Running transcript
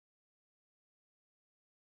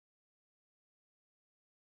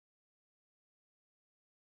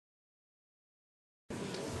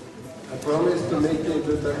promised to make the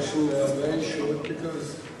introduction very short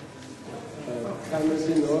because Carme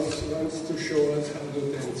Pinòs wants to show us how to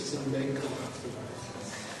dance in Bangkok afterwards.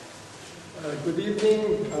 Good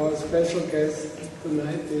evening. Our special guest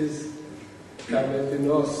tonight is Carme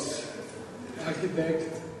Pinòs,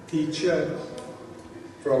 architect, teacher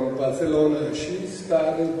from Barcelona. She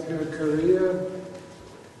started her career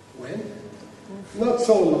when? Not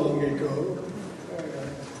so long ago,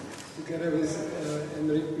 together with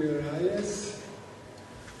Enrique Miralles,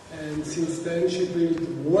 and since then she built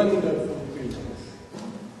wonderful buildings.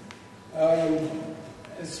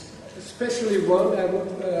 Especially one I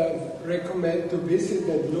would recommend to visit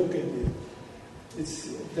and look at it. It's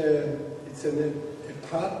an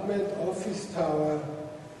apartment office tower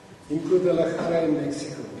in Guadalajara in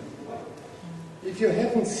Mexico. If you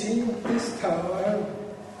haven't seen this tower,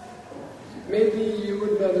 maybe you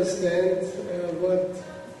would understand what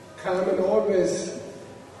Carmen always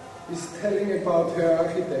is telling about her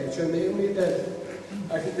architecture, namely that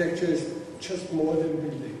architecture is just more than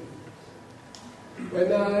building.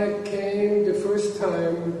 When I came the first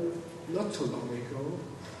time, not too long ago,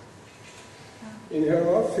 in her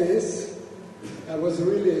office, I was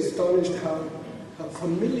really astonished how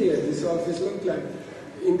familiar this office looked like.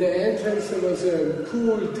 In the entrance there was a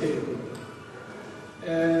pool table,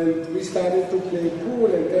 and we started to play pool,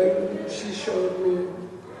 and then she showed me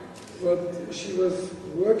what she was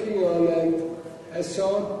working on, and I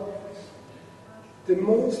saw the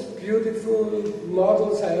most beautiful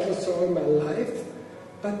models I ever saw in my life,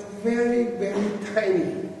 but very, very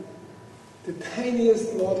tiny. The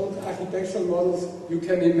tiniest models, architectural models you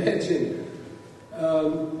can imagine.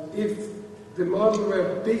 If the model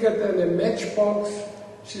were bigger than a matchbox,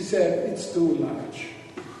 she said, it's too large.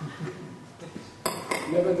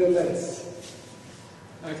 Nevertheless,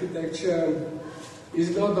 architecture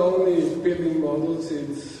is not only building models,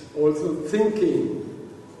 it's also thinking.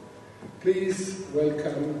 Please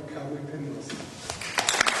welcome Carme Pinòs.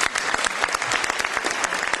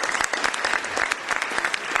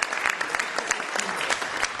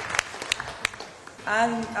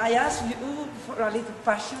 And I ask you for a little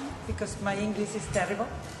passion, because my English is terrible.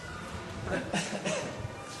 I'm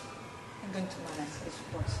going to manage, I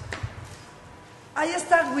suppose. I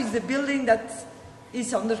start with the building that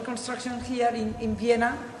is under construction here in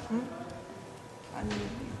Vienna. And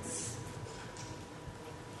it's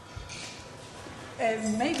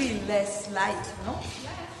maybe less light, no?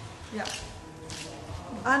 Yeah.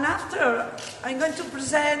 And after, I'm going to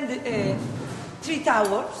present 3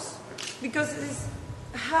 towers, because it's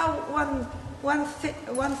how one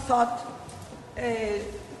thought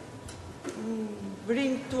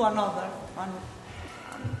bring to another. And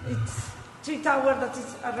it's 3 towers that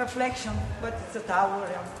is a reflection, but it's a tower.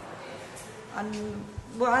 And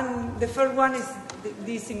the first one is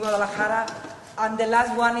this in Guadalajara, and the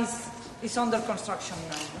last one is under construction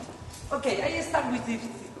now. No? Okay, I start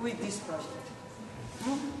with this project.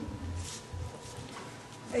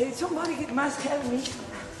 Somebody must help me.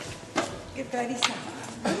 Que Clarisa,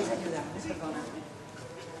 ¿puedes ayudarme? Perdóname.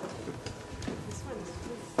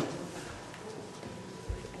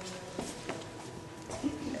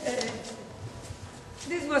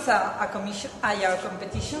 This was a IoA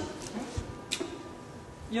competition.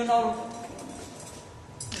 You know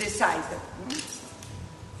the site.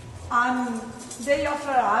 And they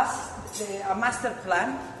offer us a master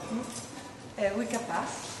plan, we can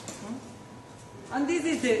pass. And this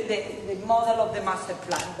is the model of the master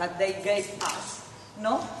plan that they gave us,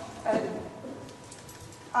 no?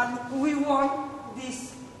 And we want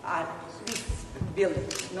this building,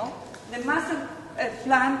 no? The master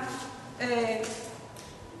plan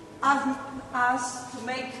asked us to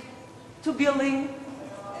make 2 buildings.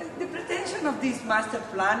 The pretension of this master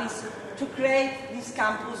plan is to create this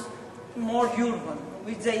campus more urban,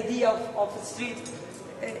 with the idea of a street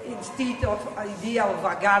instead of idea of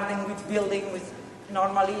a garden with building with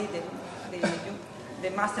normally the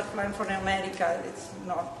master plan for America, it's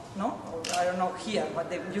not, no? I don't know here, but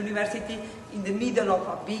the university in the middle of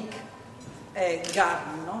a big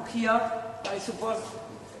garden, no? Here, I suppose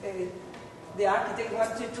the architect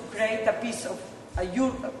wanted to create a piece of a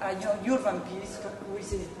urban piece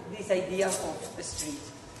with this idea of a street.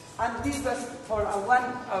 And this was for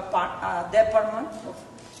a department,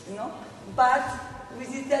 you know, but we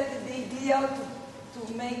did the idea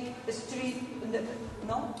to make a street,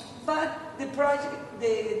 no? But the project,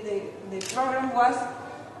 the program was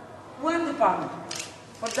one department.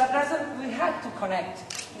 For that reason, we had to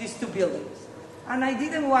connect these 2 buildings. And I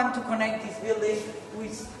didn't want to connect this building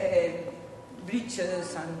with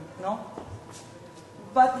bridges and, no?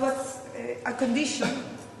 But was a condition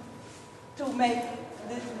to make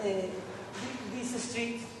this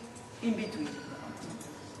street in between.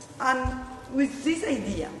 And with this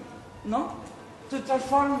idea, no, to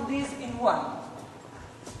transform this in one,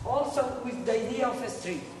 also with the idea of a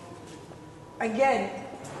street. Again,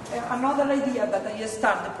 another idea that I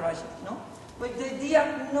start the project, no, with the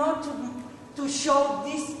idea not to show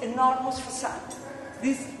this enormous facade,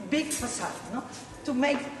 this big facade, no, to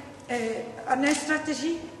make a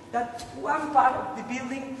strategy that one part of the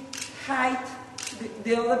building hide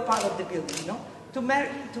the other part of the building, no,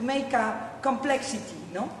 to make a complexity,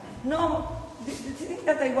 no. No, the thing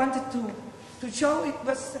that I wanted to show it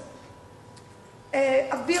was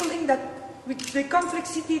a building that with the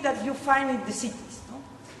complexity that you find in the cities.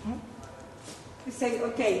 No? We say,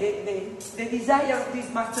 okay, the desire of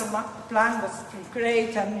this master plan was to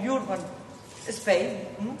create an urban space.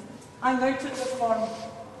 I'm going to transform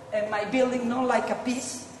my building not like a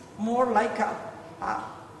piece, more like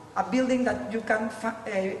a building that you can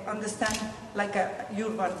understand like a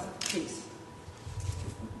urban piece.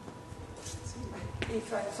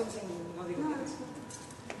 If I have something not even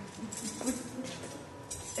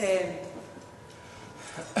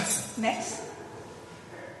next.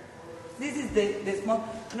 This is the small,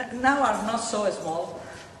 now are not so small,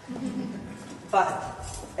 but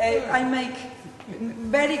I make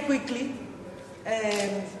very quickly,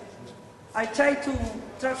 I try to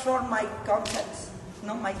transform my concepts,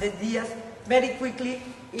 no, my ideas, very quickly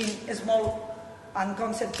in small and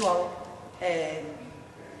conceptual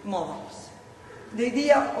models. The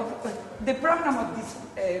idea of the program of this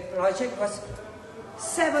project was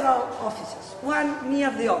several offices, one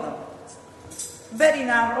near the other, very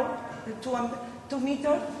narrow, 2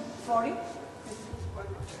 meters, 40,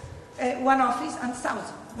 one office and 1,000,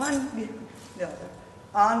 one near the other.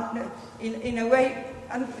 And in a way,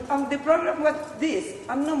 and the program was this,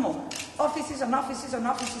 and no more, offices and offices and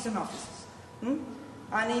offices and offices.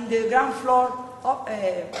 And in the ground floor,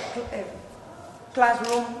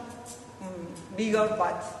 classroom, bigger,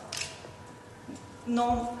 but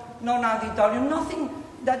no auditorium, nothing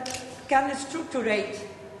that can structurate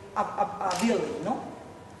a building, no?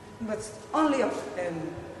 But only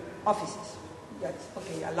offices. That's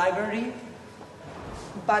okay, a library,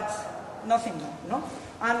 but nothing more, no?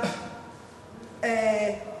 And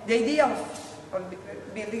the idea of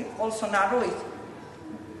building also narrow is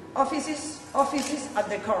offices at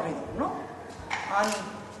the corridor, no? And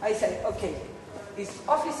I said, okay, it's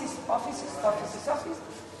offices,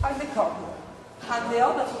 and the corridor. And the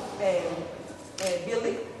other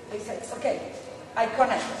building, I said, okay, I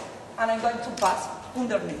connect, and I'm going to pass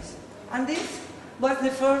underneath. And this was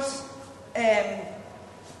the first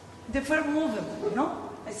movement, no?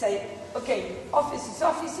 I say, okay, offices,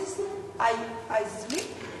 I sleep,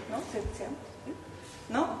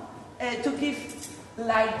 no? To give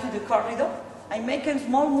light to the corridor. I make a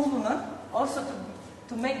small movement also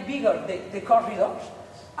to make bigger the corridors.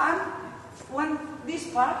 And when this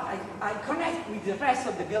part, I connect with the rest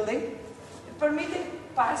of the building, permitting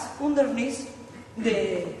pass underneath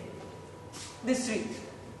the street.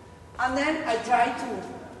 And then I try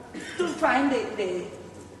to find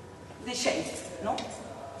the shape, no?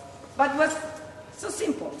 But what's so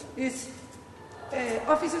simple is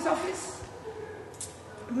office,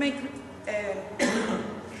 make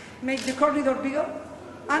the corridor bigger,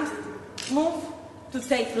 and move to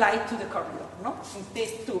take light to the corridor, no?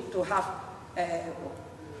 Instead to have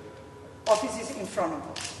offices in front of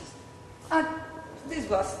offices. And this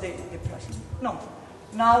was the project. No,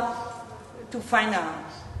 now to find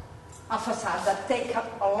a facade that takes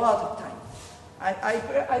a lot of time.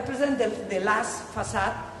 I present the last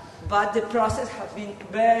facade, but the process has been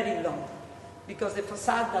very long because the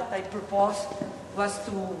facade that I proposed was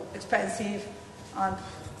too expensive and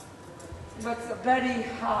it was a very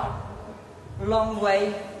hard, long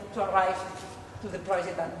way to arrive to the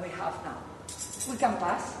project that we have now. We can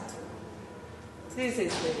pass. This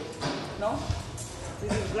is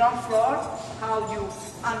this is ground floor,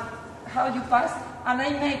 how you pass, and I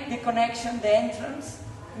make the connection, the entrance,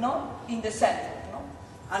 no, in the center, no,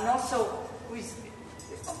 and also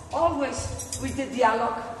always with the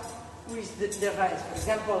dialogue with the rest. For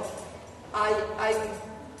example, I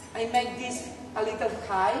make this a little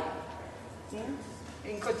high,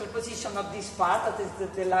 in contraposition of this part, that is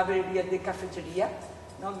the library and the cafeteria.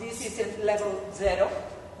 Now this is at level 0,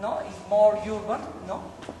 no, it's more urban, no,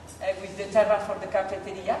 with the terrace for the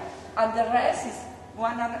cafeteria, and the rest is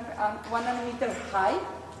 1 meter high,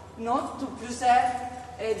 no, to preserve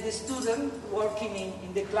the student working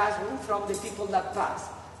in the classroom from the people that pass.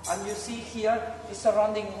 And you see here the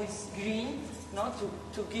surrounding with green, no,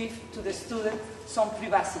 to give to the student some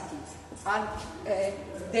privacy. And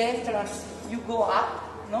the entrance, you go up,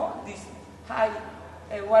 no, this high,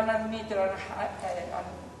 1 meter and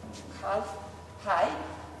half high,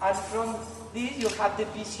 and from this you have the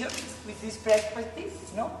vision with this perspective,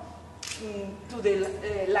 no, to the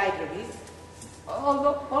library.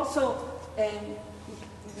 Although also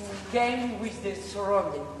game with the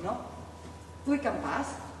surrounding, no. We can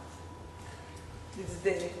pass. This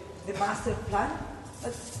is the master plan,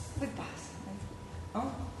 but we pass.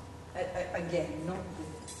 No? Again, no,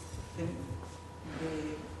 the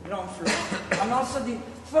ground floor. And also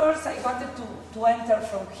first I wanted to enter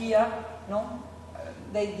from here, no?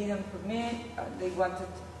 They didn't permit, they wanted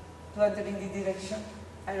to enter in the direction.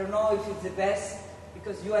 I don't know if it's the best,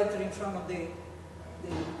 because you enter in front of the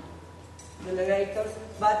elevator,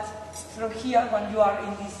 but from here, when you are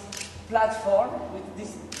in this platform with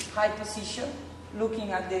this high position,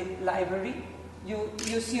 looking at the library,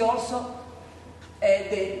 you see also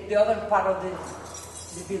the other part of the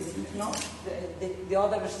building, no? The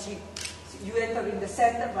other street. You enter in the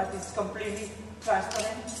center, but it's completely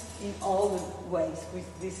transparent in all the ways with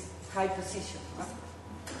this high position. Huh?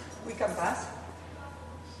 We can pass.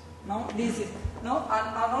 No, this is no,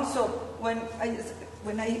 and also when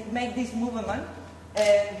I make this movement,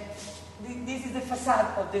 this is the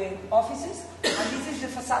facade of the offices, and this is the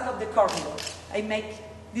facade of the corridor. I make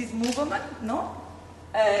this movement, no,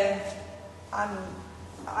 and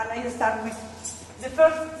I start with the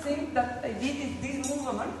first thing that I did is this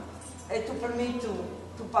movement to permit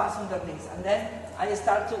to pass underneath, and then I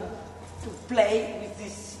start to play with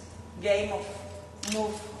this game of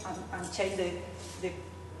move and change the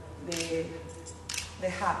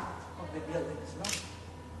height of the buildings, no?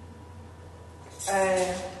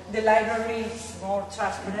 The library is more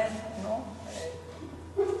transparent, no?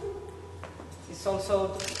 It's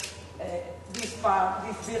also this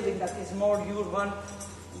building that is more urban,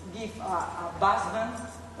 give a basement,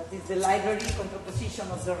 that is the library,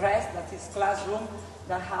 contraposition of the rest, that is classroom,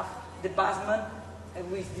 that have the basement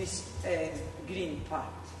with this green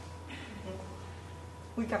part.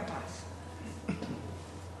 We can pass.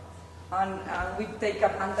 And we take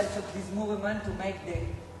advantage of this movement to make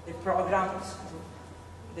the programs,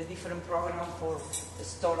 the different programs for the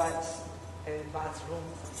storage, bathroom,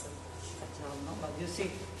 etc. No? But you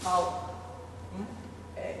see how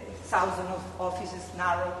thousands of offices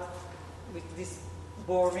narrow with this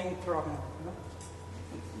boring program. No?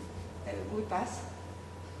 We pass.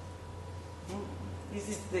 This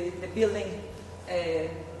is the building.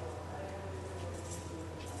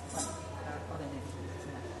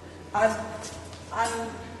 And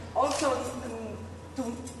also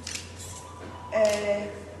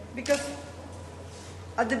because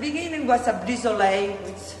at the beginning was a brisole,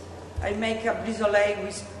 which I make a brisole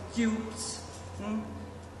with cubes,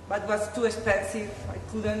 but was too expensive. I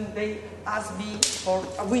couldn't. They asked me for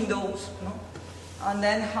windows, no? And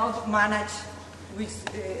then how to manage with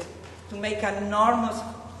to make an enormous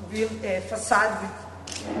facade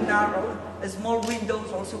with narrow, small windows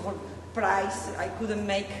also for price. I couldn't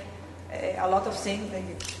make a lot of things.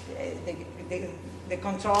 The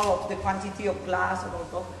control of the quantity of glass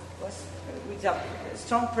was with a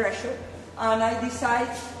strong pressure. And I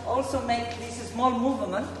decided also make this small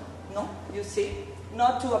movement, no, you see,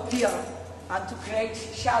 not to appear and to create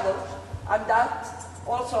shadows. And that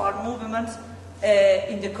also are movements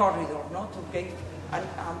in the corridor, no, to get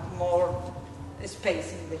more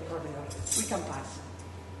space in the corridor. We can pass.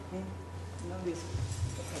 No, this.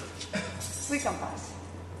 Okay. We can pass.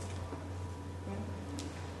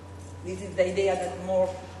 This is the idea that more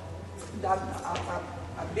than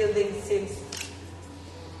a building seems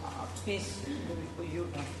a piece for you.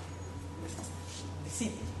 The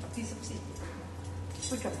city, a piece of city.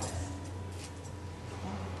 We can pass.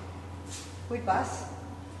 We pass.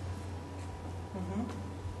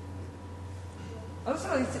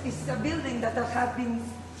 Also, it's a building that has been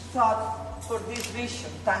thought for this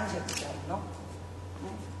vision, tangible, no?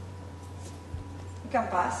 We can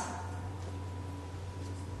pass.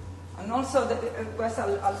 And also, there was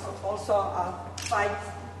also a fight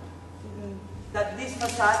that this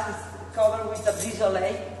facade is covered with a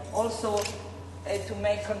brisole, also to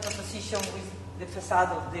make contraposition with the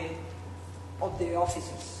facade of the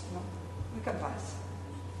offices. No? We can pass.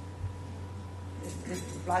 The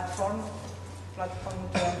platform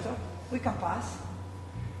to enter. We can pass.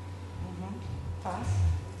 Pass.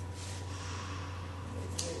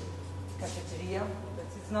 The cafeteria, but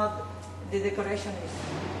it's not. The decoration is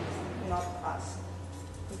not us.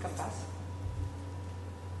 We can pass.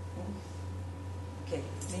 Okay,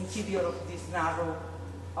 the interior of these narrow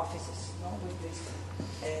offices, no, with these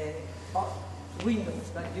windows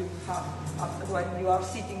that you have. After when you are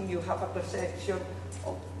sitting, you have a perception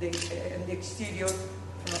of the exterior.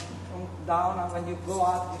 from down, and when you go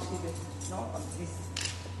up, you see this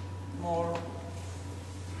more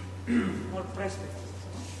perspective.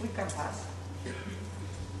 We can pass.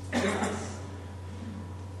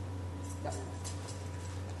 Yeah.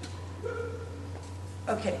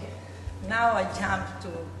 Okay, now I jump to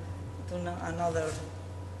another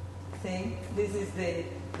thing. This is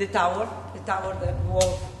the tower that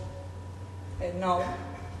Wolf know.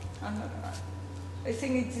 And I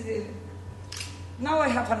think it's now I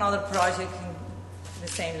have another project in the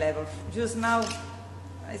same level. Just now,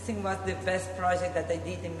 I think was the best project that I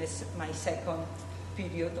did in my second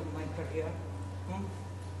period of my career.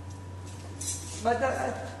 But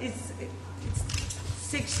it's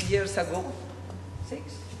 6 years ago. 6,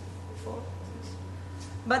 4, 6.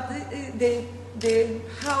 But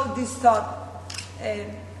how this thought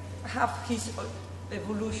have his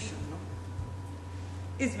evolution. No?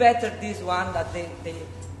 It's better this one than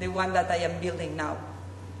the one that I am building now.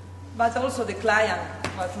 But also the client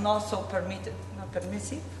was not so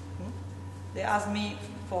permissive. They asked me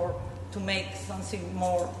to make something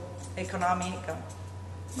more economic.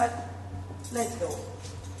 But let's go.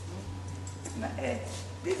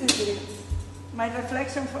 This is my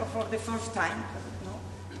reflection for the first time.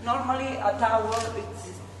 Normally a tower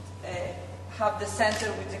have the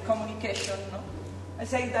center with the communication. I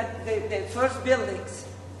say that the first buildings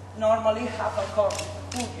normally have a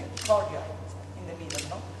courtyard in the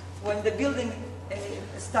middle. When the building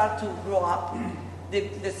start to grow up,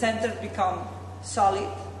 the center become solid,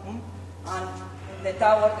 and the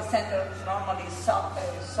tower, the center normally is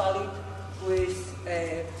solid with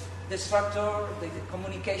the structure, the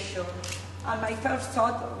communication. And my first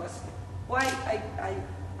thought was, why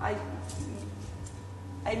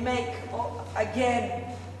I make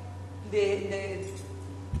again the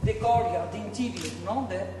courtyard, the interior,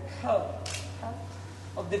 the hub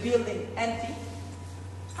of the building empty,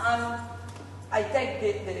 and I take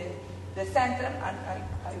the center and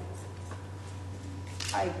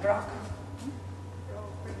I broke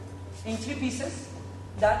in 3 pieces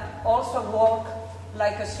that also work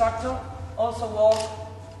like a structure, also work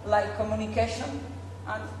like communication,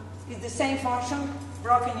 and it's the same function,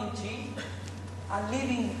 broken in 3, and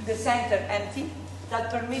leaving the center empty, that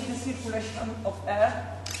permits the circulation of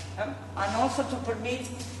air, and also to permit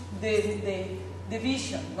the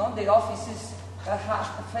vision, the offices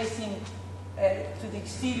facing to the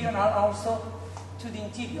exterior and also to the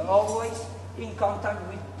interior, always in contact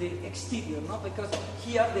with the exterior, because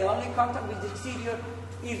here the only contact with the exterior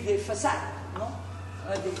is the facade,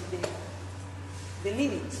 the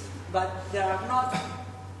limits, but there are not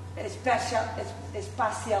a spatial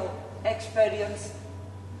experience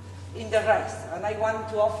in the rest, and I want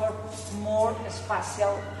to offer more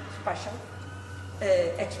spatial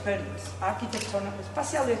experience, architectural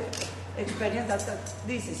spatial experience. That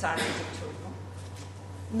this is architecture,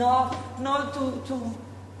 not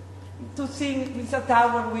to think with a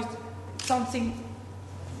tower with something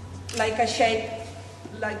like a shape,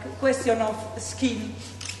 like a question of skill.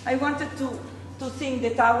 I wanted to think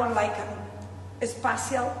the tower like a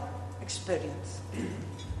spatial experience.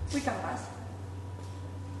 We can pass.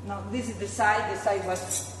 Now this is the side. The side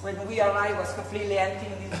was, when we arrived, was completely empty.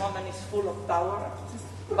 In this moment it's full of tower.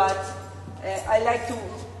 But I like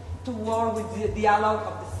to work with the dialogue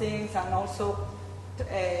of the things, and also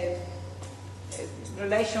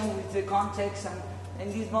relation with the context. And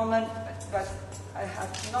in this moment, but I had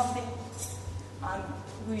nothing. And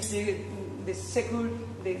with the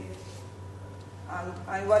security, and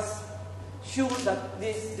I was sure that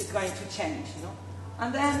this is going to change,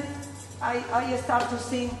 And then I start to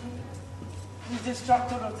think with the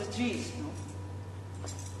structure of the trees,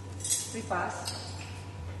 We pass.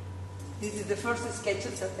 This is the first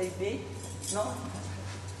sketches that I did,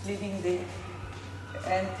 leaving the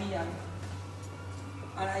empty, and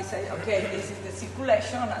I say, okay, this is the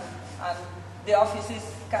circulation, and the offices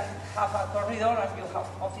can have a corridor, and you have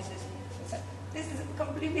offices inside. This is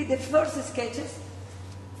completely the first sketches,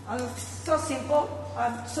 and so simple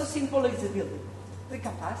is the building. We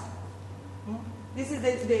can pass. This is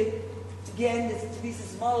these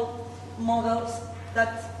small models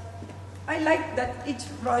that I like, that each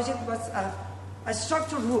project was a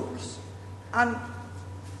structured rules, and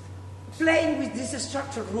playing with these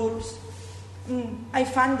structured rules, I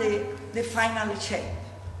found the final shape.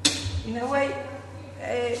 In a way,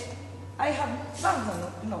 I have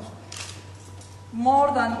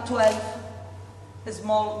more than 12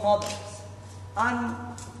 small models, and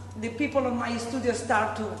the people in my studio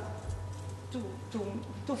start to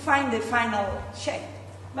find the final shape.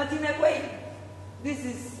 But in a way, this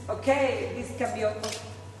is okay. This can be okay.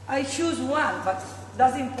 I choose one, but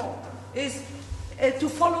that's important. It's to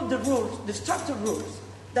follow the rules, the structure rules,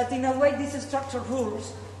 that in a way these structure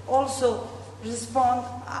rules also respond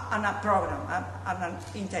on a program, on an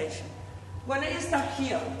intention. When I start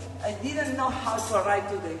here, I didn't know how to arrive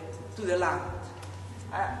to the land.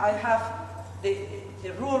 I have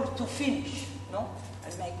the rule to finish, no? I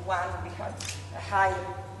make one behind a higher,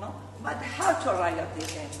 no? But how to arrive at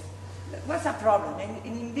the end? What's a problem? And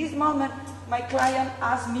in this moment, my client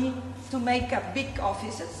asked me to make a big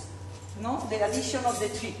offices, no? The addition of the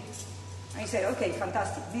tree. I say, okay,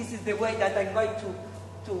 fantastic. This is the way that I'm going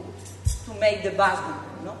to make the basement,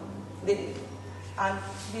 no? And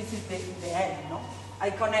this is the end, no? I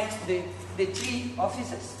connect the three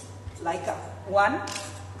offices like one,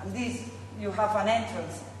 and this you have an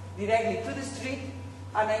entrance directly to the street,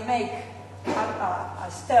 and I make a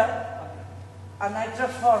stair, and I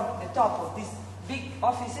transform the top of these big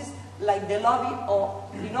offices like the lobby, or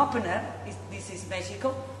in open air, this is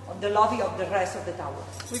Mexico, on the lobby of the rest of the tower.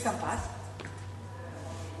 We can pass.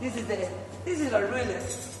 This is a really,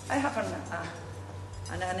 I have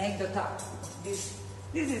an anecdote. This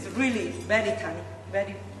is really very tiny,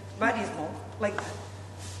 very small, like that.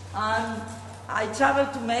 And I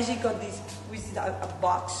traveled to Mexico with a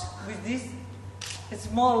box with this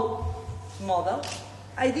small model.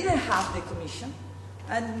 I didn't have the commission,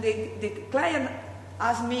 and the client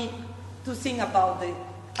asked me to think about and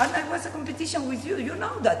I was a competition with you. You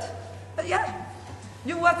know that, but yeah,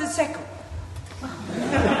 you were the second.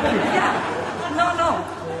 Yeah,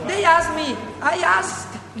 no. They asked me. I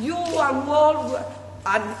asked you and all,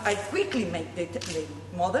 and I quickly make the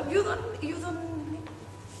model. You don't.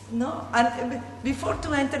 No, and before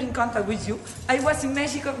to enter in contact with you, I was in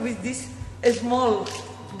Mexico with this small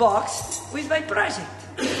box with my project.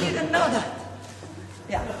 You didn't know that.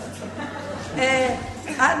 Yeah.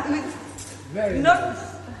 And with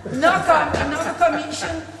no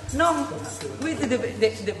commission, no,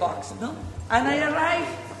 with the box, no? And I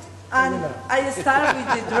arrived, and I start with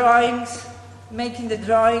the drawings, making the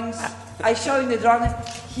drawings. I show him the drawings.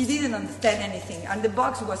 He didn't understand anything, and the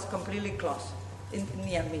box was completely closed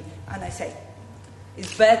near me. And I say,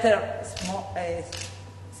 it's better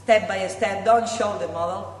step by step. Don't show the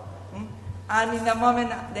model. And in a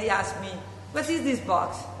moment, they ask me, what is this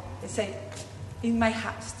box? I say, in my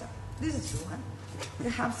hamster. This is true, huh? The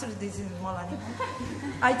hamster, this is a small animal.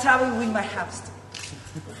 I travel with my hamster.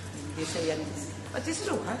 They say anything. But it's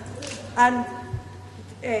true, huh? And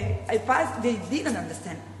I passed, they didn't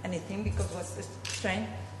understand anything because it was strange.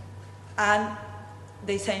 And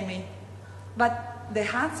they say me, but the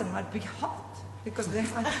hamster must be hot because they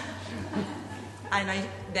have. And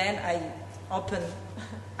then I open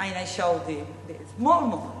and I show the small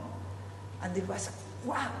model. And it was,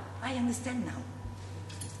 wow, I understand now.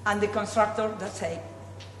 And the constructor, that say,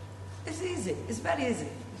 it's easy, it's very easy.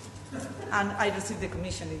 And I received the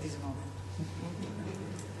commission in this moment.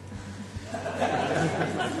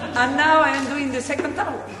 And now I am doing the second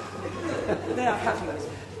tower. They are happy with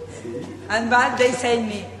me. But they say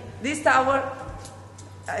me, this tower,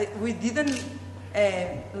 we didn't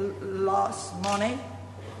lose money,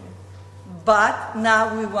 but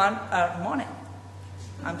now we want our money.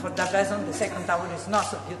 And for that reason, the second tower is not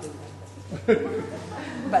so beautiful.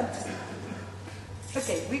 But,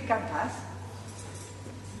 okay, we can pass.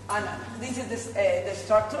 And this is the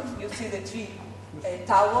structure. You see the tree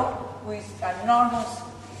tower with enormous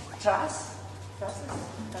trusses,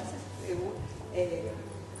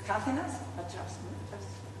 cadenas, a truss.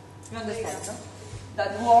 You understand, no?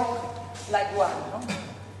 That work like one, no?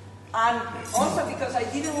 And also because I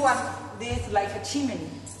didn't want this like a chimney,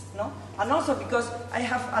 no? And also because I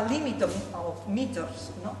have a limit of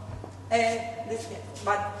meters, no?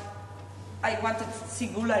 But I wanted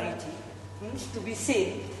singularity to be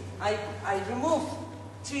seen. I removed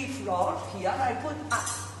 3 floors here. I put up,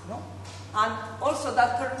 no? And also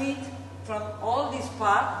that permit from all this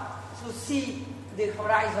part to see the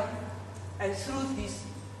horizon through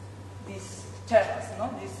these terrace, no?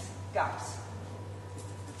 These gaps.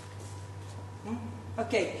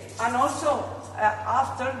 Okay, and also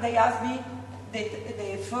after they asked me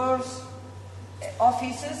the first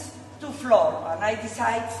offices 2 floors, and I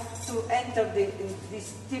decided to enter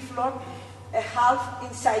this 3 floor, half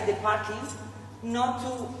inside the parking, not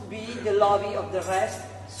to be the lobby of the rest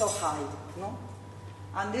so high, no?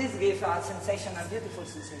 And this gives a sensation, a beautiful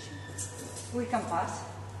sensation. We can pass.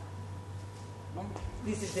 No?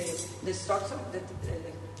 This is the structure,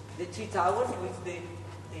 the 3 towers with the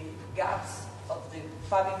gaps of the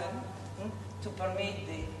pavement to permit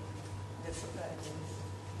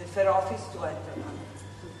the fair office to enter.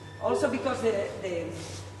 Also because the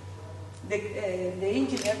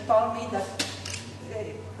engineer told me that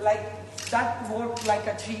like that works like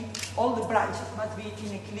a tree, all the branches must be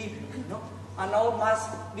in equilibrium, no? And all must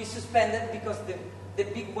be suspended because the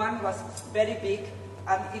big one was very big,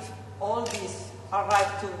 and if all these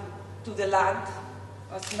arrived to the land,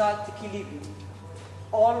 was not equilibrium.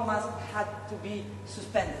 All must have to be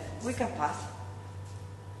suspended. We can pass.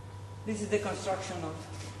 This is the construction of,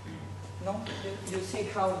 no? You see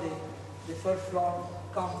how the first floor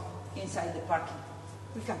comes inside the parking.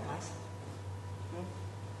 We can pass.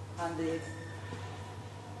 And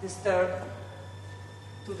the stair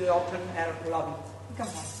to the open air lobby. We can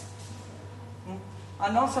pass.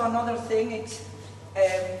 And also another thing, it's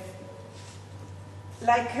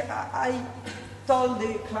like I told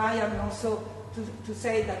the client also to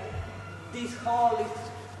say that this hall is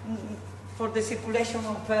for the circulation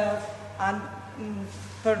of air and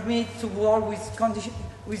permit to work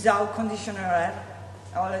without conditioner air.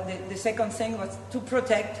 The second thing was to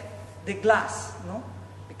protect the glass, no?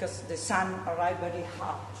 Because the sun arrived very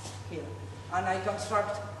hard here. And I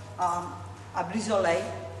construct a brisole,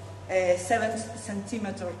 7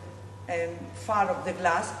 centimeter far of the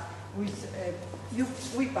glass,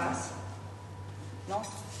 with we pass, no?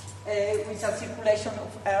 With a circulation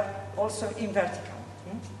of air also in vertical.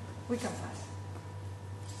 We can pass.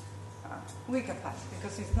 We can pass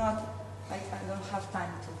because it's not, I don't have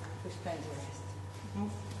time to spend the rest.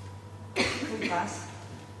 We pass.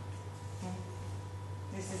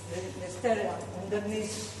 This is the stair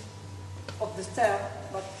underneath of the stair,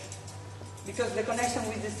 but because the connection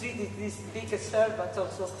with the street is this big stair, but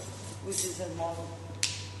also with this small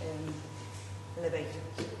elevator.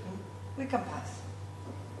 We can pass.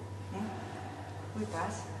 We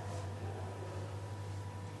pass.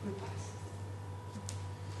 We pass.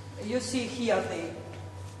 You see here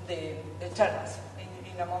the terrace.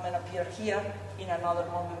 In a moment appear here, in another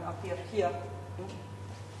moment appear here.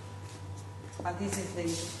 And this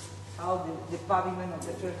is how the pavement of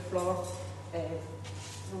the first floor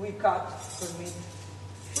we cut for me.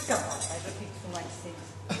 We can pass. I repeat too much things.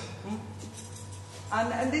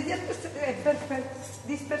 And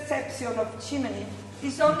this perception of chimney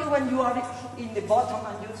is only when you are in the bottom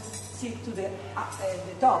and you see to the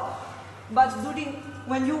top. But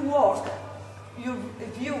when you walk,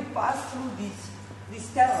 if you pass through this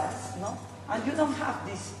terrace, no, and you don't have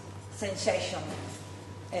this sensation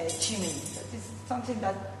chimney. That is something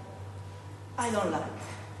that I don't like.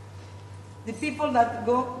 The people that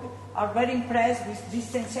go are very impressed with this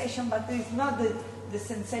sensation, but it is not the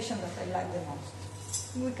sensation that I like the most.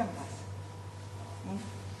 We can pass.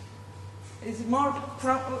 It's more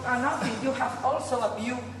an office. You have also a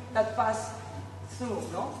view that passes through,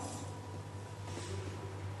 no?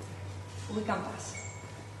 We can pass.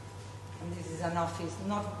 And this is an office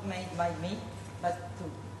not made by me, but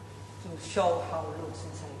to show how it looks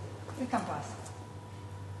inside. We can pass.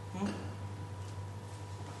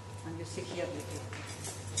 And you see here the view.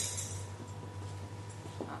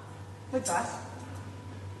 We pass.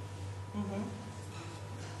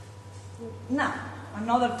 Now,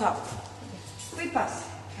 another top. We pass.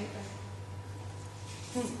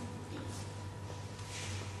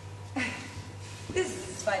 This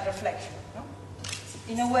is by reflection. No?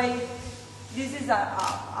 In a way, this is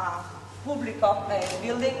a public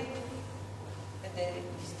building, the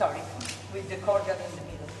historic, with the courtyard in the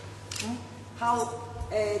middle. How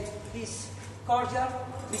this courtyard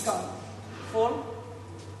become full.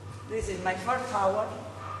 This is my first tower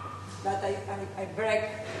that I break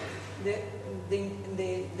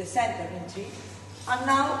the center in three. And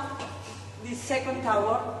now, this second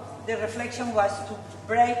tower, the reflection was to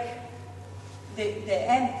break the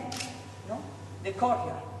end, no? The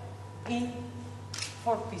courtyard, in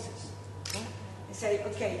 4 pieces. I say,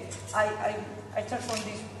 okay, I transform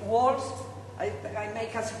these walls, I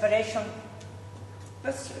make a separation,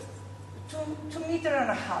 that's 2.5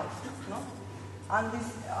 meters, no? And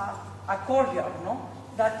this a courtyard, no?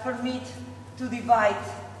 That permit to divide.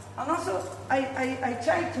 And also, I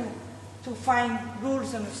try to find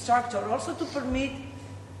rules and structure, also to permit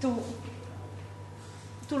to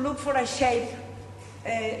look for a shape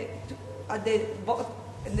at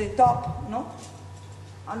the top, no?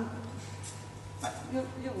 And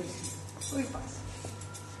you will see. We pass.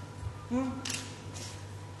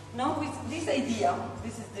 Now with this idea,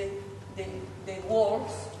 this is the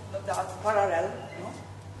walls that are parallel, no?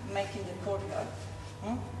 Making the courtyard,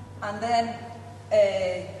 and then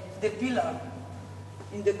the pillar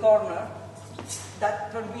in the corner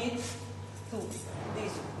that permits to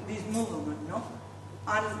this movement, no?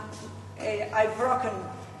 And I've broken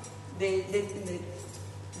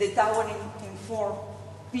the tower in 4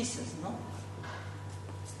 pieces, no?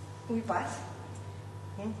 We pass.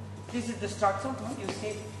 This is the structure. No? You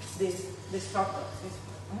see the structure,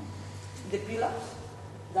 the pillars.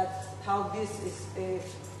 That's how this is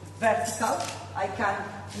vertical. I can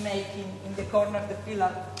make in the corner the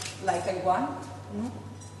pillar like I want.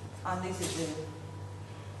 And this is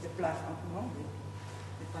the platform,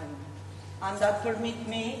 the panel. And that permits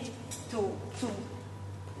me to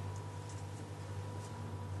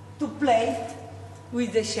play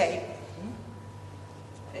with the shape.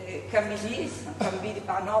 Can be this, can be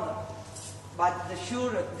another. But the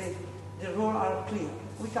rules are clear.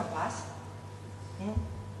 We can pass.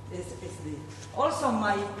 Also,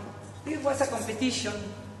 this was a competition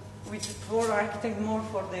for architect, more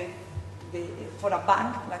for a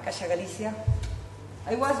bank, La Caixa Galicia.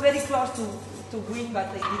 I was very close to win, but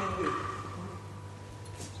I didn't win.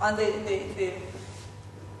 And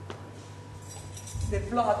the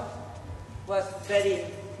plot was very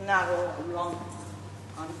narrow and long.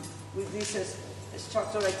 And with this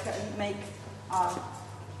structure, I can make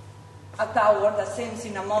a tower that seems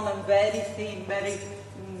in a moment very thin, very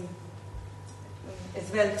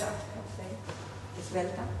esbelta.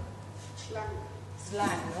 Esbelta?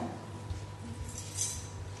 Slang, no?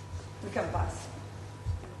 We can pass.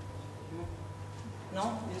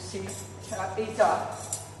 No? You see, it's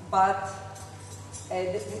but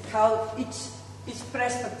how each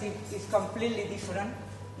perspective is completely different.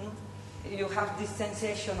 You have this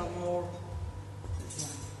sensation of more.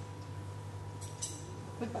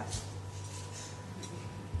 We pass.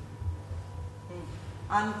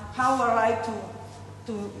 And how arrive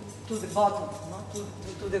to the bottom, no? to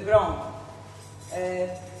the ground.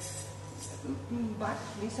 Back,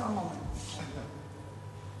 please, a moment.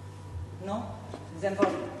 No?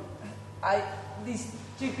 Example, these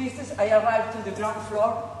 3 pieces, I arrive to the ground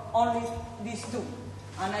floor, only these 2.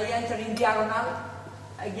 And I enter in diagonal,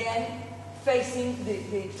 again, facing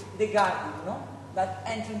the garden, no? That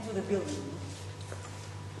enter into the building.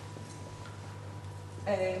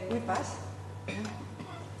 We pass.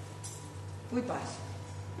 We pass.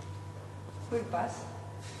 We pass.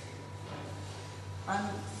 And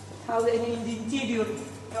how in the interior,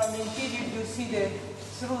 from the interior you see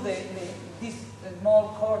through this small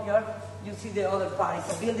courtyard, you see the other part.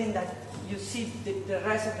 It's a building that you see the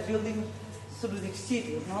rest of the building through the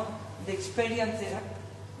exterior. No? The experience there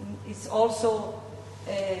is also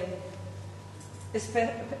a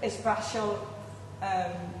spatial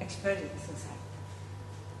experience inside.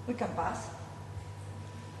 We can pass.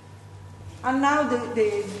 And now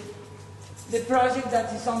the project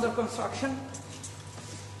that is under construction.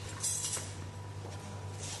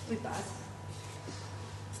 We pass.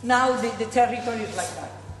 Now the territory is like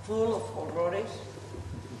that, full of horrors,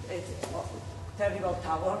 a terrible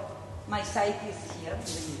tower. My site is here in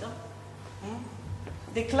the middle.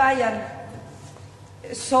 The client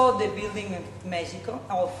saw the building of Mexico,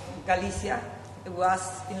 of Galicia. He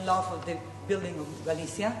was in love with the building of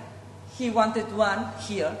Galicia. He wanted one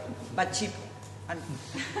here, but cheap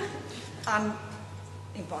and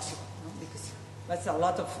impossible, no? Because that's a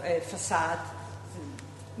lot of facade.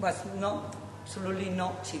 Was absolutely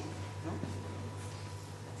not cheap. No?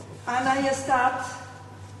 And I start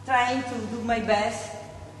trying to do my best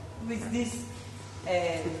with this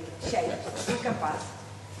shape. You can pass.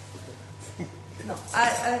 No,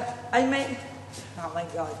 I made. Oh my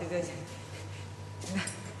God! Because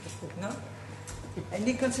no, I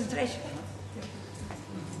need concentration. No?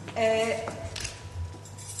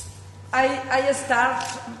 I start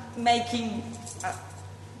making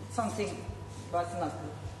something, but not good.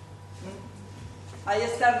 I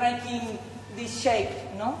start making this shape,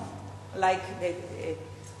 no, like the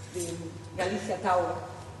Galicia Tower.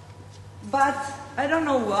 But I don't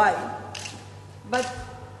know why. But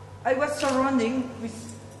I was surrounding with.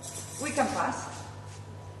 We can pass.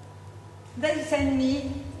 They sent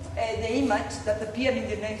me the image that appeared in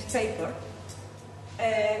the newspaper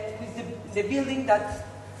with the building that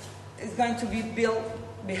is going to be built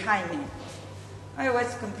behind me. I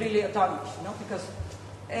was completely astonished, because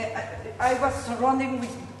I was surrounding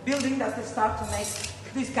with buildings that start to make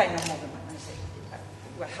this kind of movement. I say,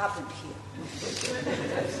 what happened here?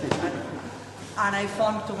 And I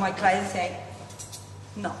phoned to my client saying,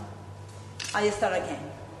 no. I start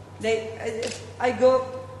again.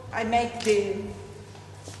 I make a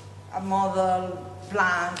model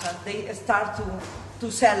plan, and they start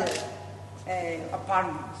to sell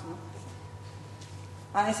apartments. No?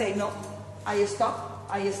 And I say, no. I stop.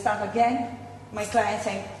 I start again. My client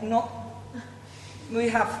saying, no. We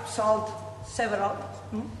have sold several.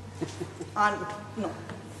 And no.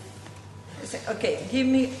 I say, okay, give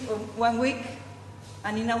me 1 week.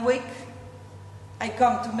 And in a week, I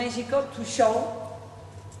come to Mexico to show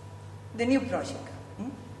the new project.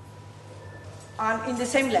 and in the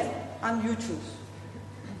same level, and you choose.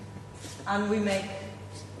 And we make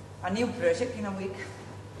a new project in a week,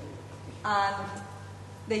 and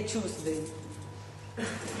they choose the.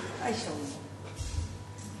 I show you.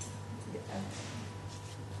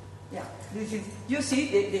 Yeah, this is. You see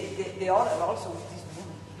the other also with this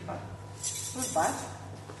movie, but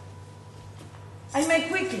I make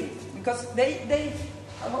quickly because they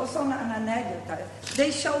also an anecdote.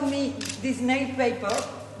 They showed me this nail paper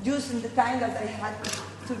using the time that I had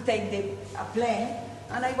to take a plane,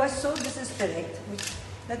 and I was so desperate.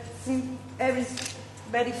 That seemed very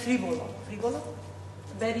frivolous,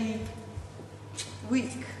 very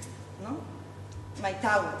weak, no? My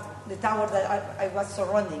tower, the tower that I was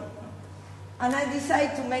surrounding. And I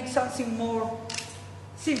decided to make something more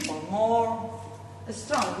simple, more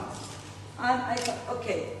strong. And I thought,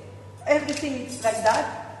 okay, everything is like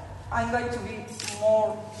that. I'm going to be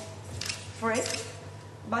more free.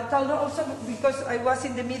 But also because I was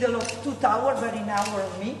in the middle of two towers, very narrow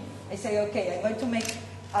on me, I say, okay, I'm going to make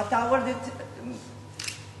a tower that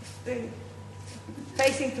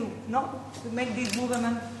facing to make this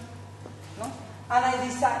movement, no? And I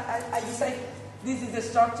decide this is the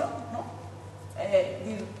structure, no?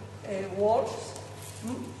 The walls,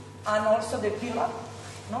 and also the pillar,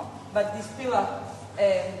 no? But this pillar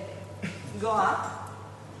go up,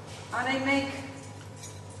 and I make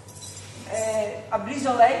a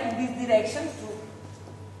brisole in this direction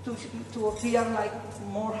to appear like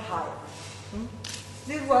more high.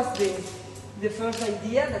 This was the first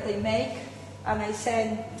idea that I make, and I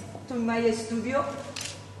send to my studio,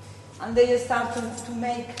 and they start to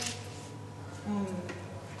make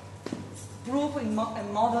proof in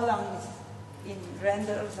model and in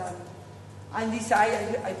renders, and this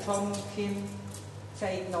I found him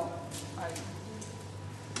saying no,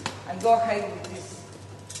 I go ahead with this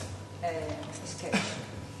sketch.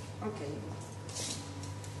 Okay.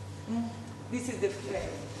 This is the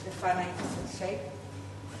finite shape.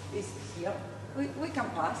 Is here. We can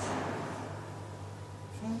pass.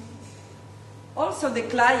 Also, the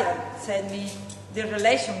client sent me the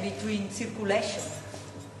relation between circulation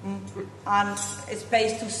and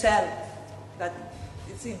space to cell. That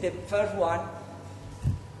is the first one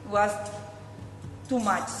was too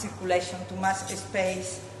much circulation, too much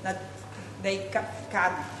space that they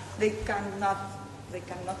cannot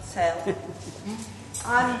sell.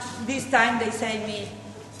 And this time they say me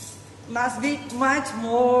must be much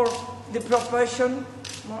more the proportion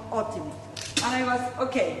more optimal. And I was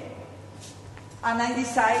okay. And I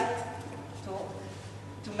decide to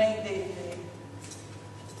make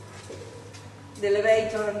the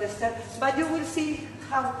elevator and the stair. But you will see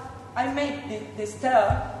how I make the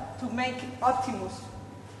stair to make optimus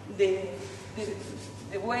the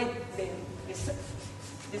way the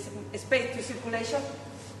space to circulation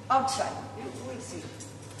outside. You will see.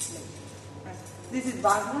 This is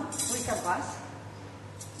Wagner. We can pass.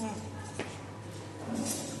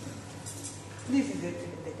 This is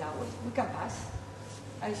the tower. We can pass.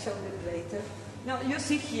 I show it later. Now you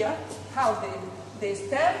see here how the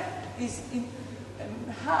stair is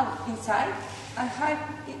half inside and half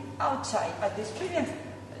outside. But the experience,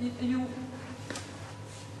 you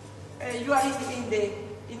are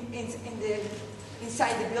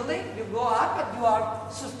inside the building. You go up, but you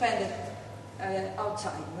are suspended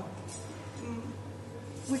outside. No?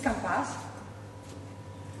 We can pass.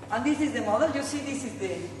 And this is the model. You see, this is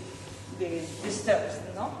the stairs,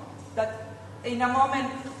 no? That in a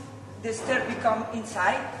moment the stair become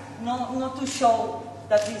inside, not to show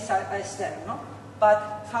that this is a stair, no?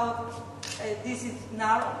 But how this is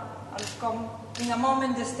narrow and come in a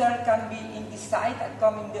moment the stair can be in this side and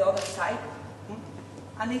come in the other side,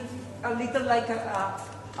 and it's a little like a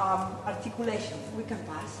articulation. We can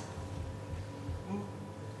pass.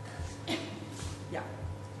 Yeah,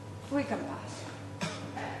 we can pass.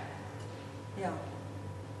 Yeah.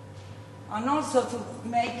 And also to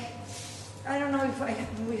make, I don't know if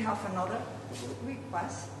we have another. We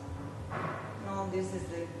pass. No, this is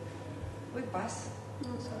we pass. No,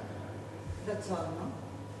 sorry. That's all, no?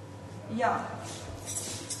 Yeah.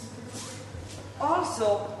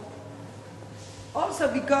 Also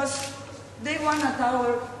because they want a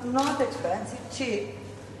tower not expensive, cheap,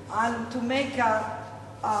 and to make a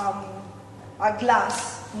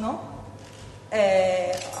glass, no?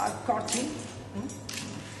 A curtain,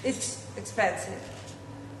 it's expensive.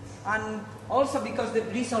 And also because the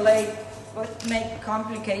brisole would make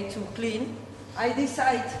complicated to clean, I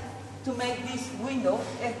decide to make this window,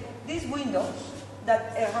 these windows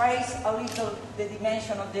that erase a little the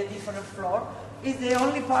dimension of the different floor, is the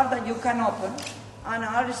only part that you can open. And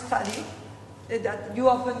our study that you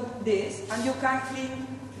open this and you can clean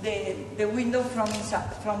the window from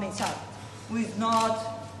inside with not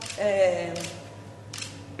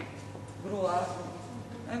growers.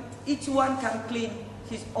 Each one can clean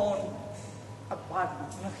his own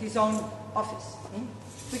apartment, his own office.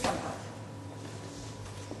 We can have.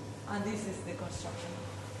 And this is the construction.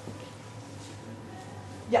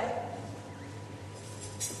 Yeah.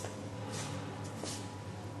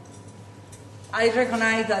 I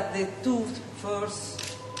recognize that the two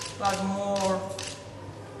first were more,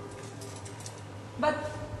 but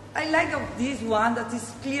I like of this one that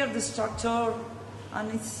is clear the structure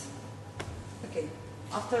and it's okay.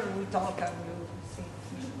 After we talk and you see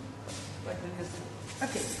what do you see?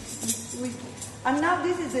 Okay. And now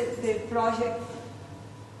this is the project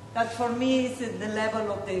that for me is at the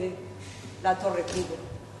level of the La Torre Cubo.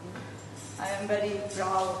 I am very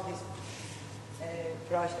proud of this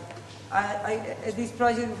project. This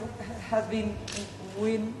project has been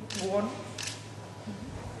won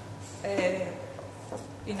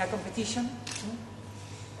in a competition,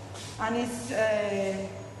 and it's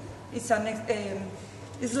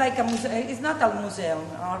like a museum. It's not a museum.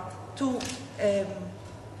 Are two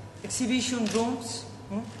exhibition rooms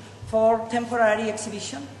for temporary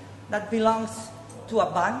exhibition that belongs to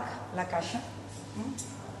a bank, La Caixa.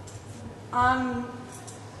 And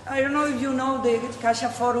I don't know if you know the Caixa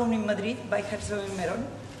Forum in Madrid by Herzog and Merón.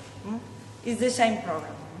 It's the same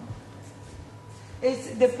program.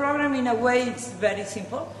 The program, in a way, it's very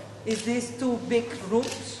simple. It's these two big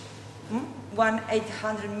rooms, one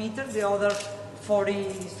 800 meters, the other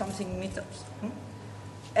 40-something meters.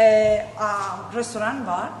 A restaurant,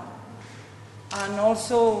 bar, and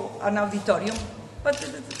also an auditorium, but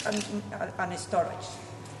and storage.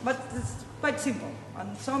 But it's quite simple,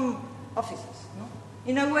 and some offices. No?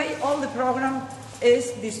 In a way, all the program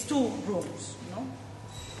is these two rooms. No?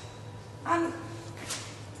 And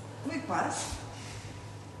we pass.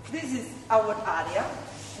 This is our area.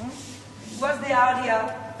 Was the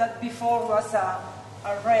area that before was a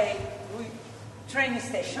train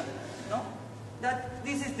station. No? That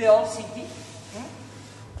this is the old city,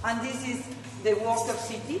 and this is the worker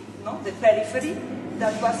city, no? The periphery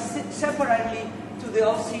that was separately to the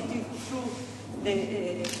old city through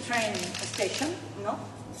the train station, no?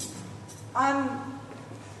 And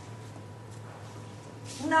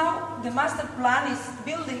now the master plan is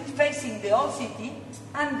building facing the old city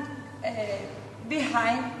and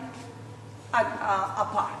behind a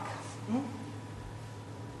park.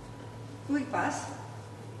 We pass.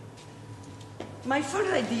 My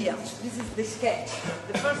first idea, this is the sketch,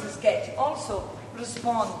 the first sketch, also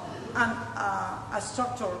respond a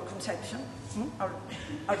structural conception,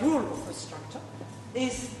 a rule of a structure,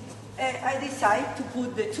 is I decide to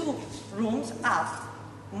put the two rooms up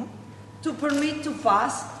to permit to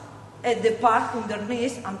pass the park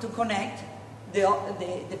underneath and to connect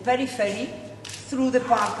the periphery through the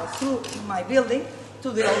park, or through my building, to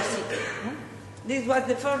the old city. This was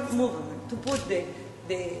the first movement, to put the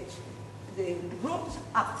rooms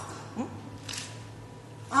up.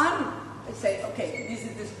 And I say, okay, this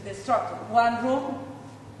is the structure. One room,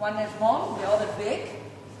 one is small, the other big.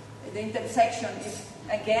 The intersection is,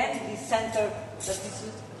 again, the center that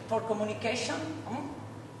is for communication.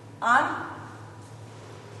 And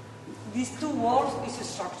these two walls is a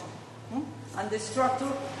structure. And the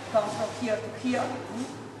structure comes from here to here.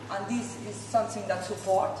 And this is something that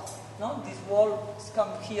supports. No? These walls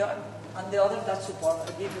come here, and the other that support,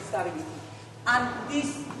 give stability. And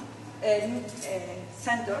this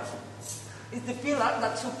center is the pillar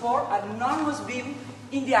that support an enormous beam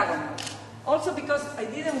in diagonal. Also because I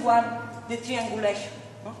didn't want the triangulation.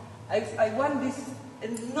 No? I want this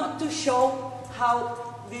not to show how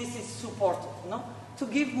this is supported, no? To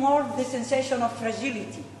give more the sensation of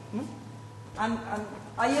fragility. And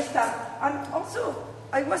I start, and also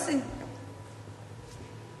I wasn't,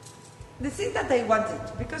 the thing that I wanted,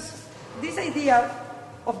 because this idea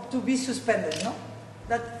of to be suspended, no?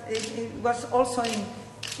 That it was also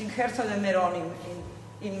in Herzog and Merón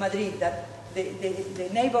in Madrid, that the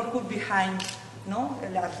neighborhood behind, no?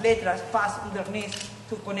 Las letras pass underneath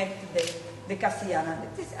to connect the Castellana.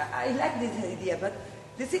 I like this idea, but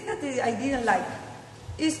the thing that I didn't like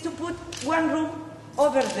is to put one room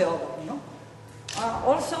over the other, no?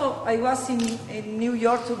 Also, I was in New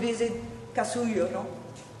York to visit Casullo, no?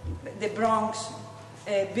 The Bronx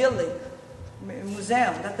building,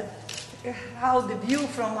 museum. How the view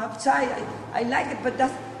from outside, I like it, but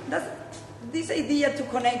that's this idea to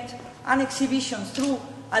connect an exhibition through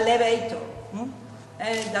an elevator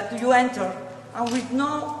that you enter, and with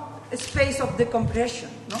no space of decompression,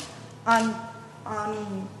 no? And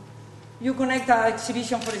you connect an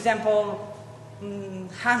exhibition, for example,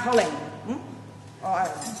 hand holding, or I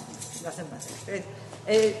don't know, doesn't matter.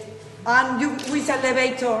 And you, with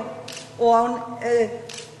elevator or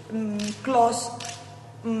close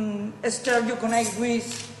stair, you connect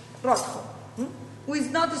with rock hole,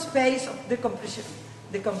 with not the space of the compression.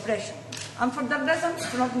 And for that reason,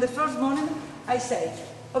 from the first moment, I say,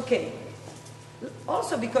 okay,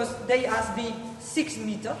 also because they asked me 6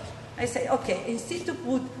 meters, I say, okay, instead to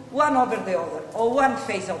put one over the other, or one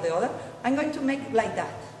face of the other, I'm going to make like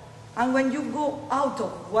that. And when you go out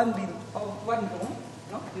of one room,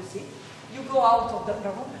 no, you see, you go out of the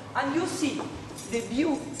room, and you see the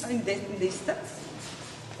view in the distance,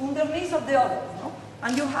 underneath of the other, no?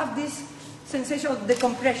 And you have this sensation of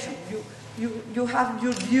decompression. You have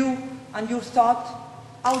your view and your thought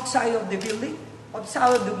outside of the building,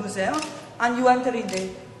 outside of the museum, and you enter in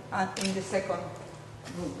the second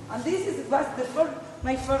room. And this was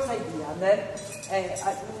my first idea. And then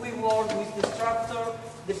we work with the structure,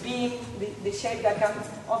 the beam, the shape that can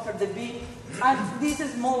offer the beam, and this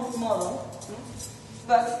small model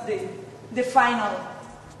was the final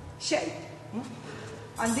shape.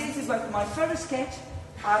 And this is what my first sketch,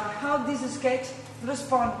 and how this sketch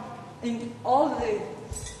responds in all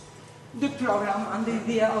the program and the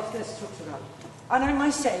idea of the structural. And I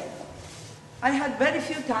must say, I had very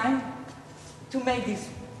few time to make this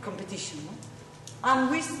competition. No?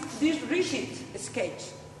 And with this rigid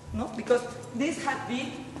sketch, no? Because this had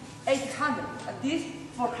been 800, and this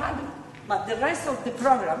 400. But the rest of the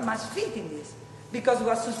program must fit in this, because it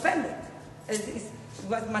was suspended. It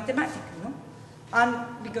was mathematical, no?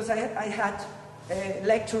 And because I had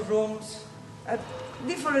lecture rooms, a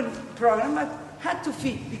different program, but had to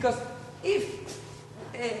fit, because if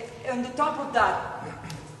on the top of that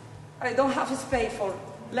I don't have a space for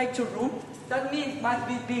lecture room, that means it must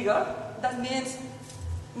be bigger, that means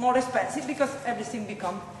more expensive, because everything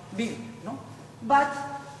becomes big, no? But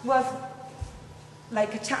was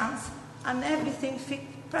like a chance, and everything fit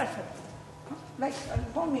perfectly, no? Like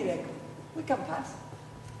a miracle. We can pass.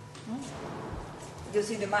 No? You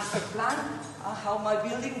see the master plan, how my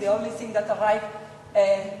building, the only thing that arrived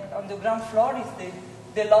on the ground floor is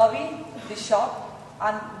the lobby, the shop,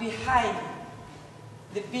 and behind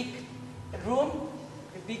the big room,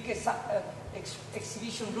 the big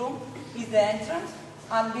exhibition room, is the entrance,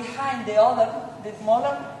 and behind the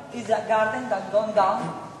smaller, is a garden that goes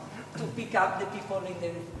down to pick up the people in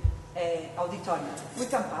the auditorium. We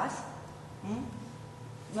can pass.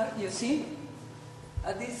 No, you see?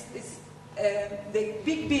 This is the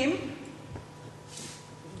big beam.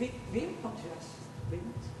 Big beam?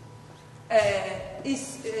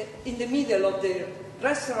 Is in the middle of the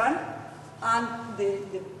restaurant, and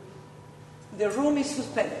the room is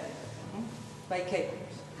suspended by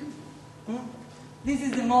cables. This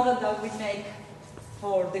is the model that we make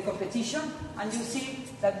for the competition, and you see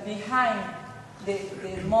that behind the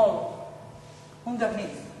mall,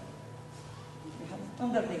 underneath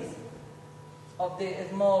of the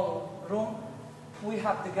small room, we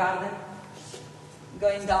have the garden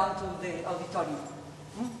going down to the auditorium.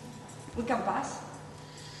 We can pass.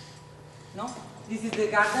 No? This is the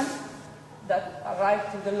garden that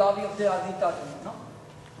arrived to the lobby of the auditorium. No?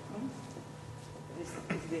 This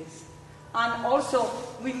is this. And also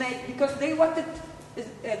we made, because they wanted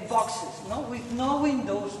boxes, no, with no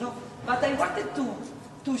windows, no. But I wanted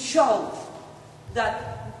to show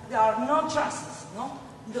that there are no trusses, no,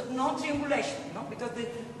 no triangulation, no, because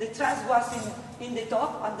the truss was in the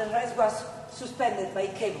top and the rest was suspended by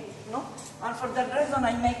cable, no. And for that reason,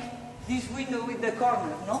 I make this window with the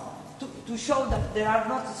corner, no, to show that there are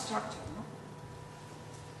not structures, no.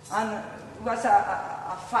 And it was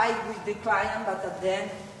a fight with the client, but at the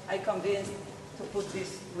end, I convinced to put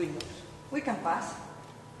these windows. We can pass.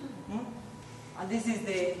 And this is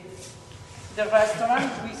the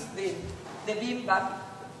restaurant with the beam that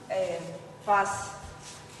pass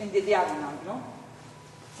in the diagonal, no?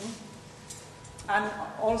 And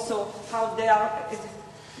also how they are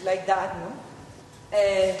like that, no?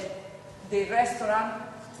 The restaurant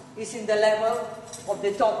is in the level of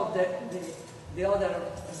the top of the other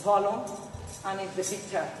volume, and it's the big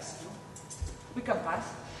terrace. No? We can pass.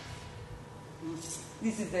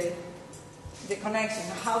 This is the connection,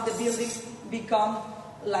 how the building become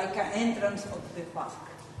like an entrance of the park.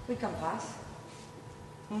 We can pass.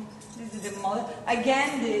 This is the model.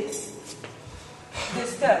 Again, the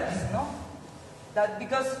stairs, no? That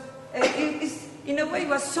because it is, in a way,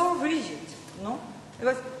 was so rigid, no? It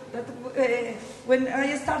was that when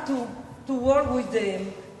I start to work with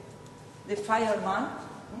the fireman,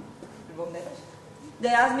 the bomberos, they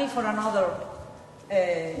asked me for another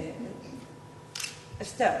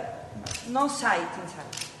stair, no side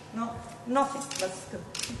inside. No, nothing.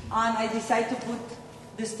 And I decided to put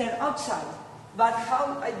the stair outside. But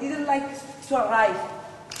how I didn't like to arrive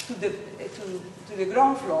to the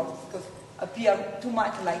ground floor because it appeared too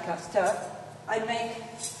much like a stair. I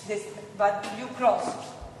make this, but you cross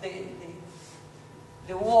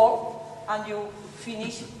the wall and you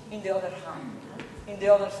finish in the other hand, in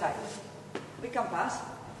the other side. We can pass.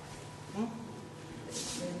 Hmm?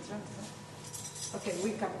 Okay,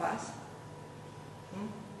 we can pass. Hmm?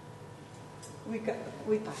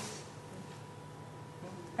 We pass.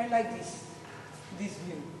 I like this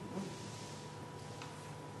view.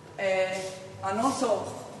 And also,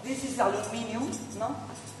 this is aluminium, no?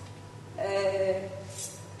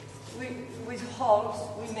 With holes,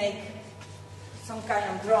 we make some kind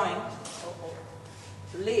of drawing or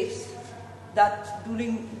leaves that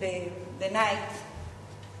during the night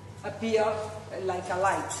appear like a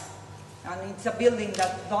light. And it's a building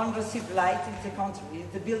that don't receive light, it's the contrary.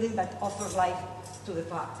 It's a building that offers light to the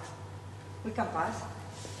park. We can pass.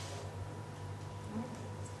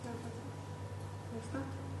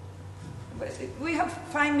 We have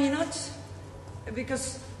 5 minutes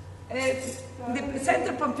because the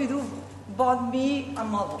Center Pompidou bought me a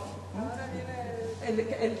model,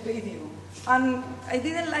 el video. And I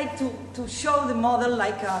didn't like to show the model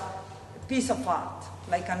like a piece of art,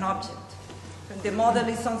 like an object. And the model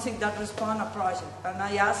is something that responds to a project. And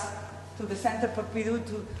I asked to the Center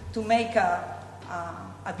Pompidou to make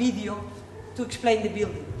a video to explain the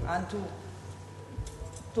building and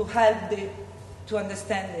to help to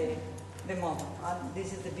understand the model. And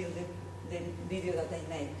this is the video that I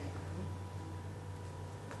made.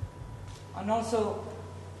 And also,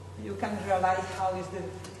 you can realize how is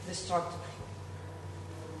the structure.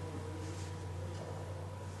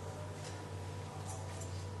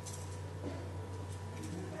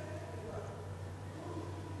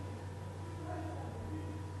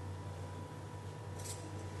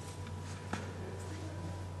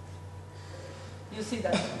 You see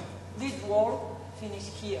that this wall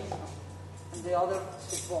finished here, no? And the other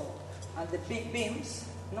support, and the big beams,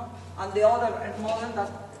 no? And the other model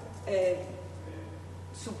that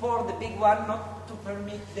support the big one, not to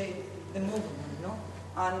permit the movement, no?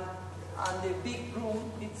 And the big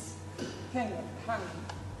room, it's hanging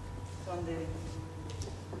from the.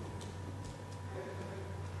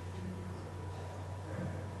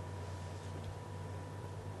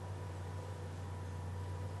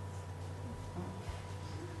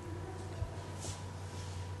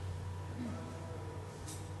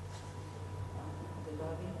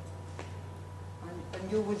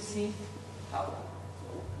 And you will see how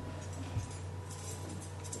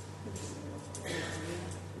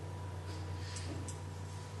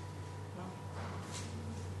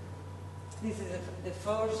this is the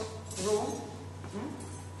first room,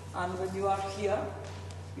 and when you are here,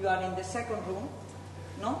 you are in the second room,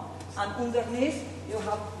 no? And underneath you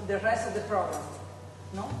have the rest of the program,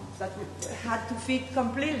 no? That we had to fit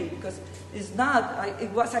completely because it's not.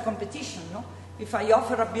 It was a competition, no? If I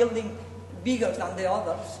offer a building bigger than the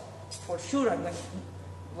others, for sure it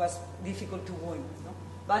was difficult to win. No?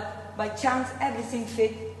 But by chance, everything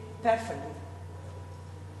fit perfectly.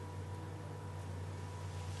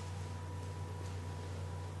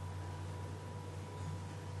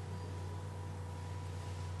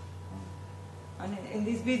 And in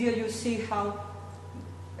this video, you see how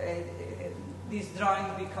this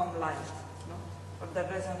drawing become light. No? For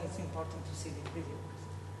that reason, it's important to see the video.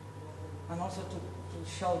 And also to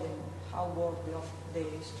show them how work the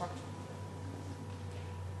structure.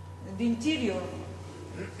 The interior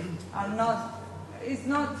are not,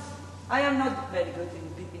 I am not very good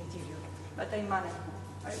in the interior, but I manage.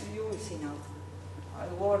 You will see now. I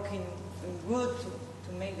work in wood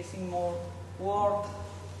to make the thing more warm.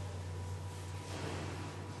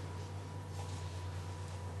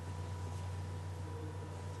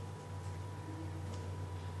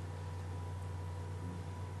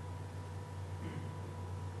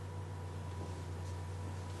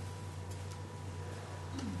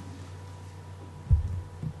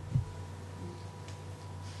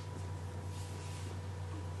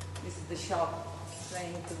 The shop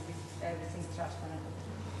trying to be everything transparent.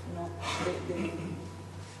 You know,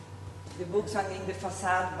 the books are in the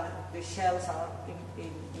facade, but the shelves are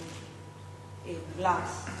in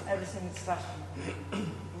glass. Everything is transparent.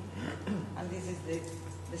 And this is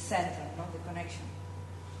the center, no? The connection.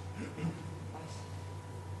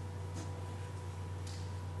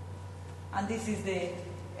 And this is the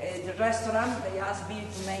restaurant. They asked me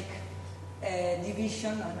to make a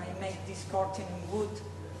division, and I make this curtain in wood.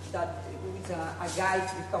 That with a guide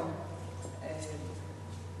become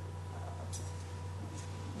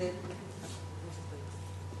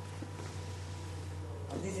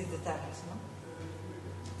This is the terrace, no?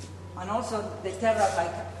 And also the terrace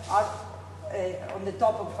are on the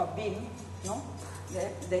top of a beam, no?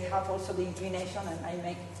 They have also the inclination, and I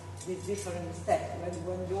make this different step.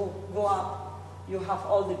 When you go up, you have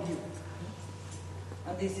all the view.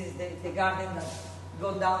 And this is the garden that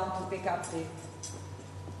go down to pick up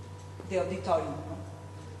the auditorium. No?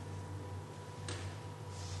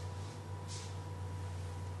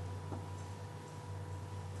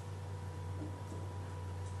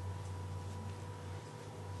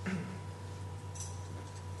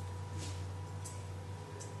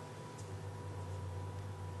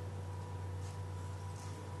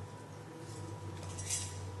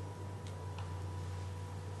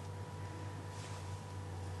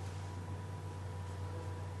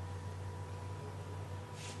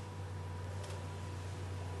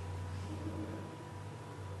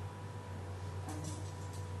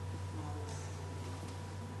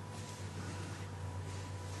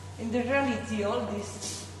 In the reality, all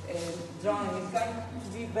this drawing is going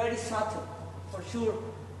to be very subtle. For sure,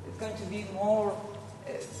 it's going to be more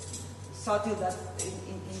subtle than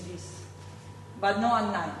in this. But no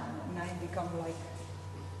at night. At night become like...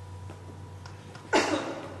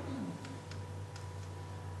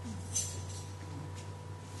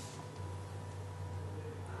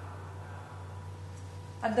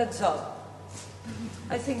 And that's all.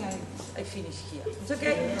 I think I finish here. It's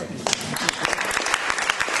okay?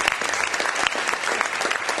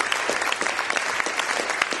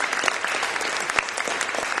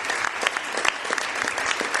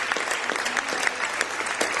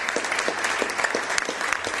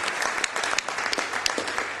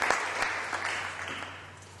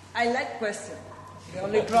 I like questions. The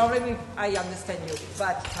only problem is I understand you,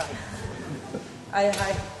 but I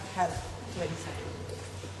have to answer.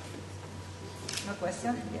 No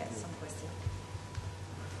question? Yes, some question.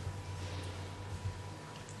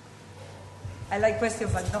 I like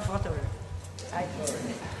questions, but no photo.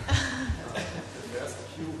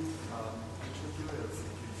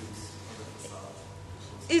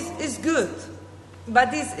 It's good,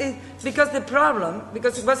 but it's because the problem,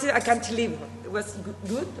 because it was a cantilever. It was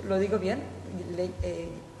good, lo digo bien,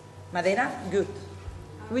 madera, good,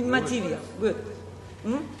 with material, good.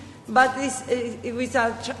 But it was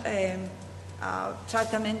a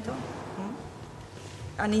tratamiento,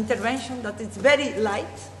 an intervention that is very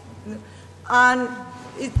light, and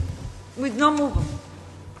it, with no movement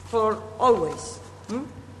for always.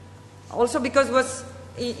 Also because it was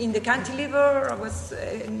in the cantilever, was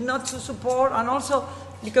not to support, and also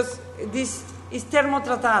because this is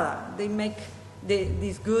thermotratada. They make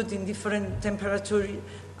this good in different temperature,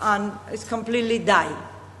 and it's completely dyed.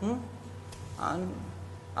 And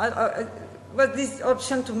but this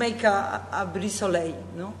option to make a brise-soleil,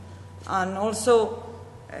 no? And also,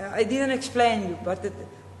 I didn't explain you, but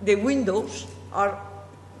the windows are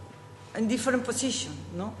in different position,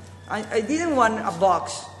 no? I didn't want a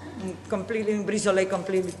box completely in brise-soleil,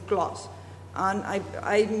 completely closed. And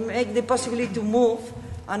I make the possibility to move,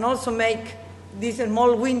 and also make these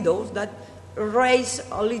small windows that raise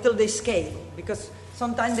a little the scale, because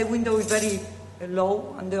sometimes the window is very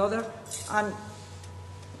low and the other, and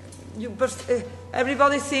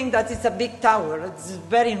everybody thinks that it's a big tower. It's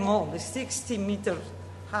very small. It's 60 meters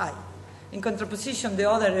high. In contraposition, the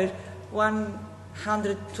other is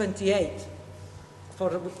 128.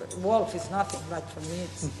 For a wolf, it's nothing, but for me,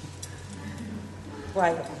 it's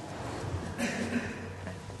quite.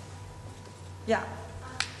 Yeah.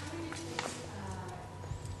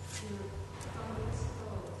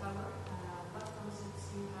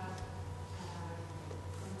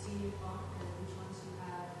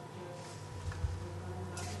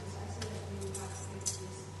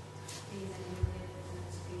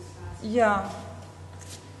 Yeah.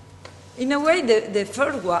 In a way, the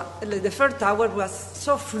third tower was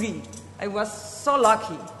so free. I was so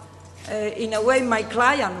lucky. In a way, my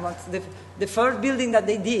client was the first building that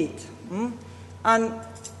they did. And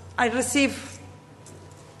I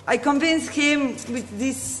convinced him with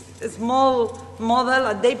this small model,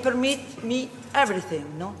 and they permit me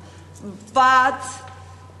everything, no? But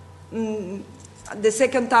the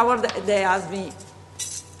second tower, they asked me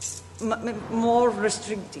more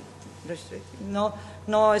restrictive. No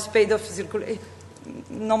space of circulation,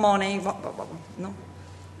 no money, no.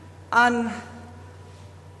 And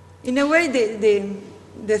in a way,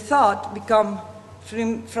 the thought become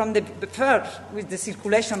from the first with the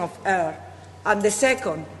circulation of air, and the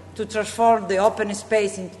second to transform the open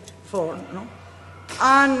space in form, no.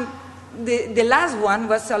 And the last one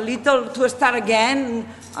was a little to start again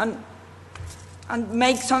and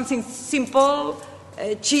make something simple,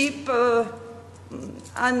 cheap.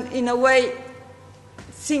 And in a way,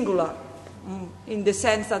 singular in the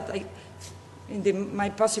sense that my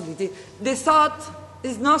possibility. The thought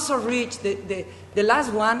is not so rich. The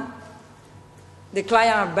last one, the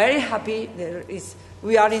client are very happy.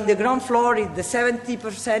 We are in the ground floor. The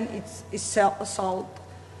 70% is solved.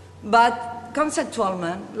 But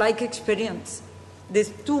conceptually, like experience, these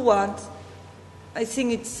two ones, I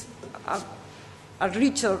think it's a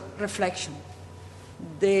richer reflection.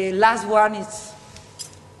 The last one is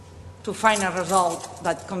to find a result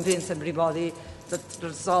that convinces everybody, that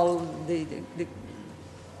resolve the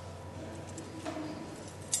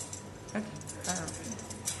okay.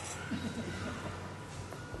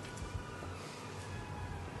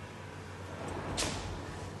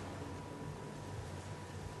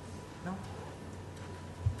 No?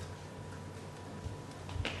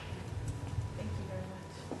 Thank you very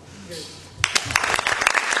much. Good.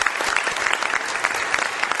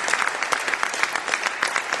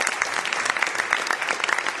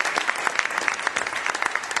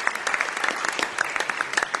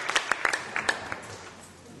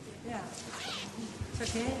 Yeah. It's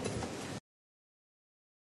okay.